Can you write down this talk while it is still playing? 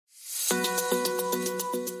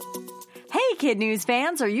Kid News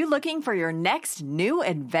fans, are you looking for your next new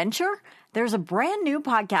adventure? There's a brand new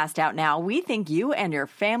podcast out now we think you and your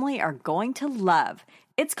family are going to love.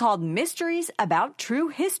 It's called Mysteries About True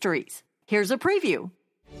Histories. Here's a preview.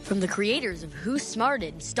 From the creators of Who's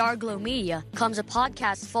Smarted, Starglow Media, comes a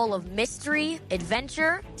podcast full of mystery,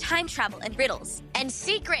 adventure, time travel and riddles, and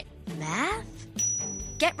secret math.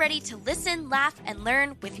 Get ready to listen, laugh, and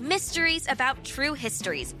learn with Mysteries About True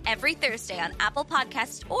Histories every Thursday on Apple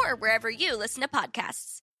Podcasts or wherever you listen to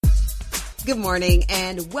podcasts. Good morning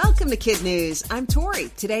and welcome to Kid News. I'm Tori.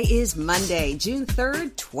 Today is Monday, June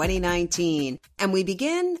 3rd, 2019. And we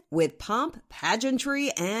begin with pomp,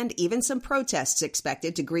 pageantry, and even some protests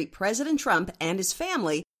expected to greet President Trump and his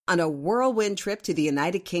family on a whirlwind trip to the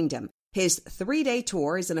United Kingdom. His 3-day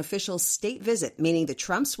tour is an official state visit, meaning the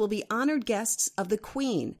Trumps will be honored guests of the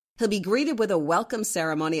Queen. He'll be greeted with a welcome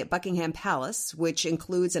ceremony at Buckingham Palace, which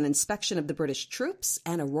includes an inspection of the British troops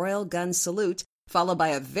and a royal gun salute, followed by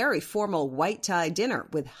a very formal white-tie dinner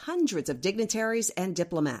with hundreds of dignitaries and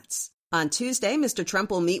diplomats. On Tuesday, Mr.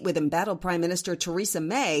 Trump will meet with embattled Prime Minister Theresa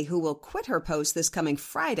May, who will quit her post this coming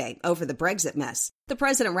Friday over the Brexit mess. The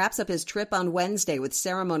president wraps up his trip on Wednesday with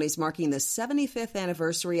ceremonies marking the 75th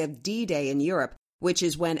anniversary of D-Day in Europe, which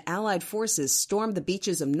is when Allied forces stormed the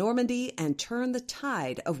beaches of Normandy and turned the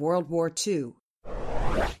tide of World War II.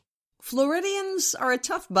 Floridians are a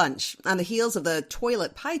tough bunch. On the heels of the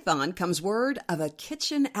toilet python comes word of a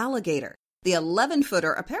kitchen alligator. The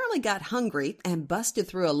 11-footer apparently got hungry and busted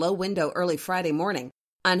through a low window early Friday morning.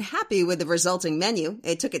 Unhappy with the resulting menu,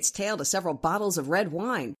 it took its tail to several bottles of red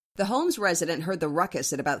wine. The Holmes resident heard the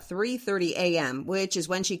ruckus at about 3:30 a.m., which is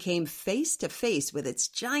when she came face to face with its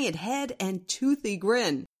giant head and toothy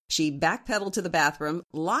grin. She backpedaled to the bathroom,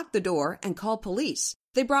 locked the door, and called police.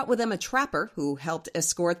 They brought with them a trapper who helped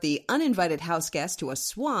escort the uninvited house guest to a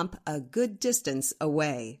swamp a good distance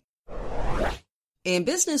away. In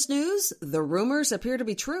business news, the rumors appear to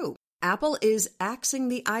be true. Apple is axing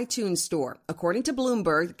the iTunes Store. According to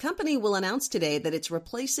Bloomberg, the company will announce today that it's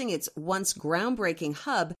replacing its once groundbreaking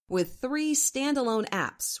hub with 3 standalone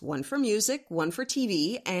apps, one for music, one for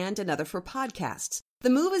TV, and another for podcasts.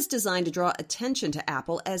 The move is designed to draw attention to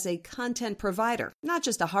Apple as a content provider, not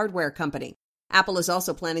just a hardware company. Apple is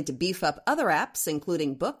also planning to beef up other apps,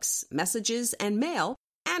 including books, messages, and mail,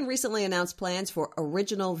 and recently announced plans for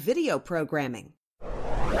original video programming.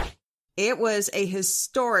 It was a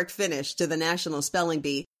historic finish to the National Spelling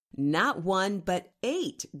Bee. Not 1, but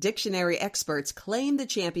 8 dictionary experts claimed the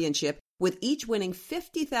championship, with each winning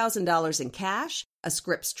 $50,000 in cash, a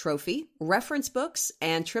Scripps trophy, reference books,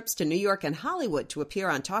 and trips to New York and Hollywood to appear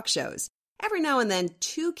on talk shows. Every now and then,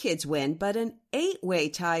 2 kids win, but an 8-way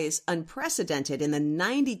tie is unprecedented in the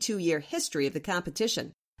 92-year history of the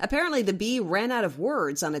competition. Apparently, the Bee ran out of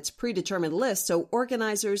words on its predetermined list, so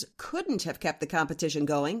organizers couldn't have kept the competition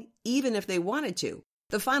going, even if they wanted to.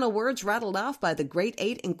 The final words rattled off by the Great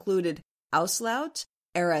 8 included Auslaut,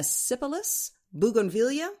 Erysipelas,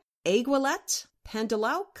 Bougainvillea, Aiguilette,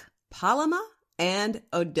 Pendelauc, Palama, and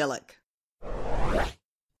Odilic.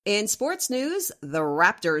 In sports news, the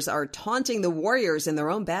Raptors are taunting the Warriors in their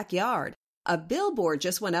own backyard. A billboard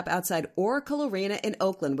just went up outside Oracle Arena in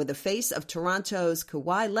Oakland with the face of Toronto's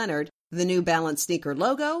Kawhi Leonard, the New Balance sneaker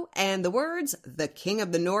logo, and the words, "The King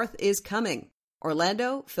of the North is coming."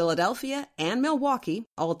 Orlando, Philadelphia, and Milwaukee,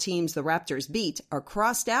 all teams the Raptors beat, are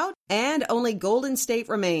crossed out, and only Golden State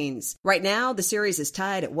remains. Right now, the series is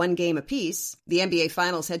tied at 1 game apiece. The NBA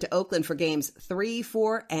Finals head to Oakland for games 3,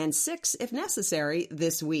 4, and 6, if necessary,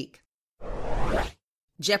 this week.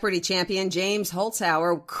 Jeopardy champion James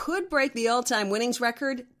Holzhauer could break the all-time winnings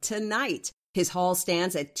record tonight. His haul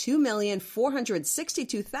stands at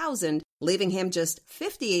 $2,462,000, leaving him just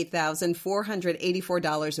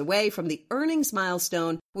 $58,484 away from the earnings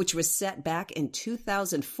milestone, which was set back in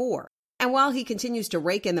 2004. And while he continues to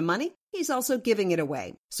rake in the money, he's also giving it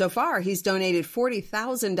away. So far, he's donated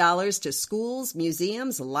 $40,000 to schools,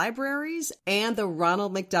 museums, libraries, and the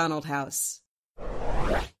Ronald McDonald House.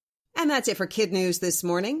 And that's it for Kid News this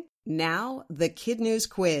morning. Now, the Kid News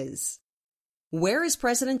quiz. Where is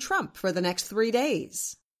President Trump for the next 3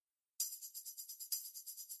 days?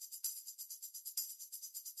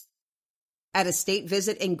 At a state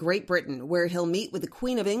visit in Great Britain, where he'll meet with the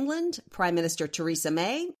Queen of England, Prime Minister Theresa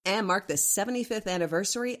May, and mark the 75th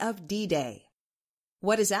anniversary of D-Day.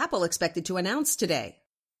 What is Apple expected to announce today?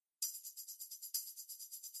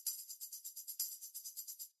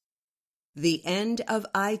 The end of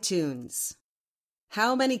iTunes.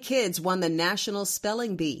 How many kids won the National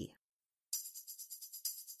Spelling Bee?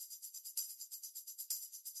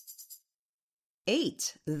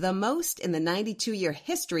 8, the most in the 92-year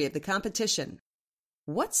history of the competition.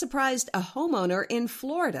 What surprised a homeowner in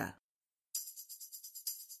Florida?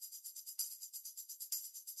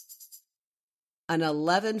 An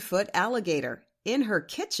 11-foot alligator in her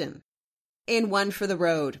kitchen. In One for the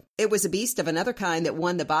Road, it was a beast of another kind that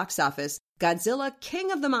won the box office. Godzilla,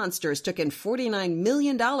 King of the Monsters, took in $49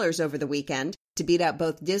 million over the weekend to beat out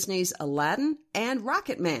both Disney's Aladdin and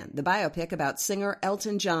Rocket Man, the biopic about singer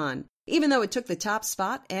Elton John. Even though it took the top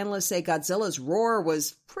spot, analysts say Godzilla's roar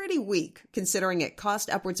was pretty weak, considering it cost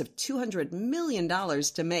upwards of $200 million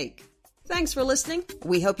to make. Thanks for listening.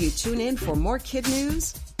 We hope you tune in for more kid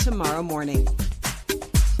news tomorrow morning.